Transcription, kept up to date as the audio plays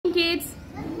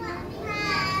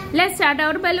Let's start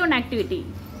our balloon activity.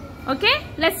 Okay,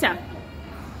 let's start.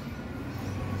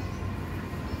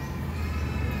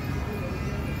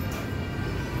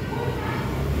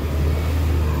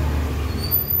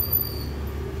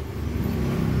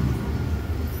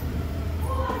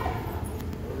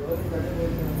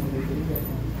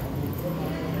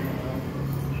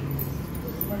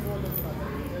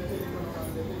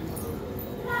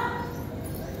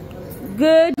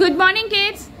 Good morning,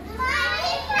 kids.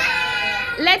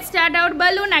 Let's start our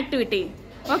balloon activity.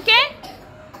 Okay?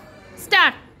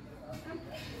 Start.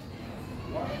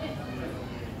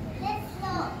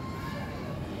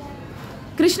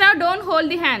 Krishna, don't hold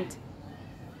the hand.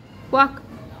 Walk.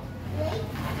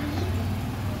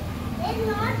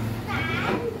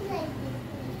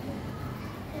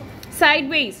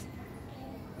 Sideways.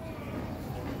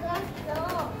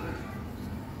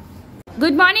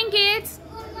 Good morning, kids.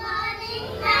 Good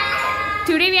morning, ma'am.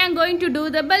 Today we are going to do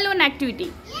the balloon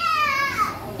activity.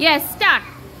 Yeah. Yes, start.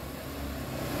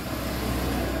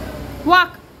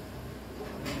 Walk.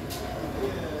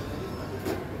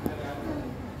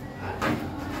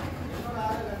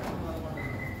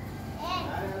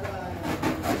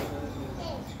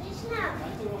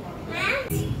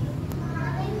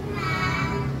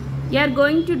 You are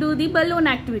going to do the balloon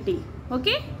activity.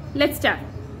 Okay? Let's start.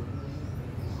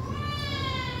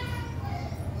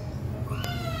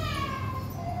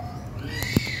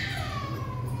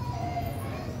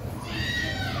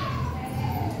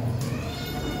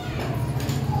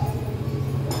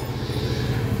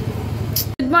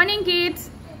 Good morning, kids.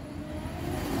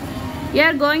 You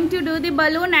are going to do the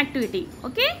balloon activity.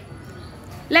 Okay?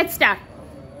 Let's start.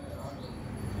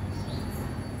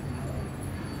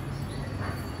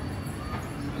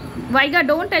 Vaiga,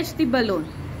 don't touch the balloon.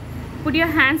 Put your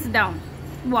hands down.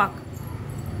 Walk.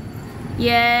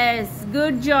 Yes.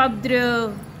 Good job,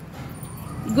 Dhruv.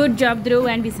 Good job, Dhruv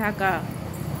and Visakha.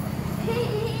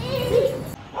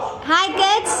 Hi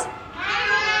kids.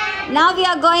 Now we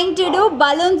are going to do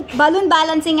balloon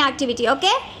balancing activity.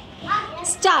 Okay?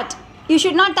 Start. You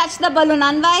should not touch the balloon,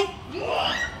 Anvai.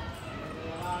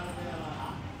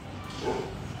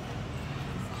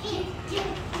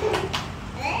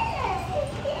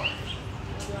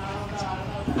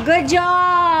 Good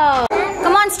job.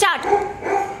 Come on, start.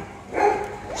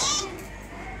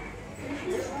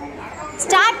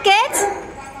 Start, kids.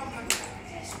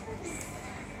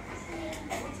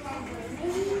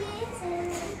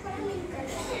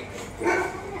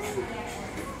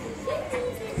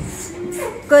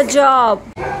 Good job.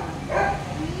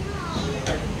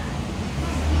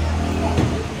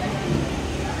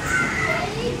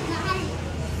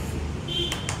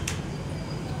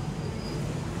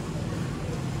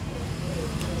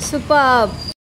 Superb.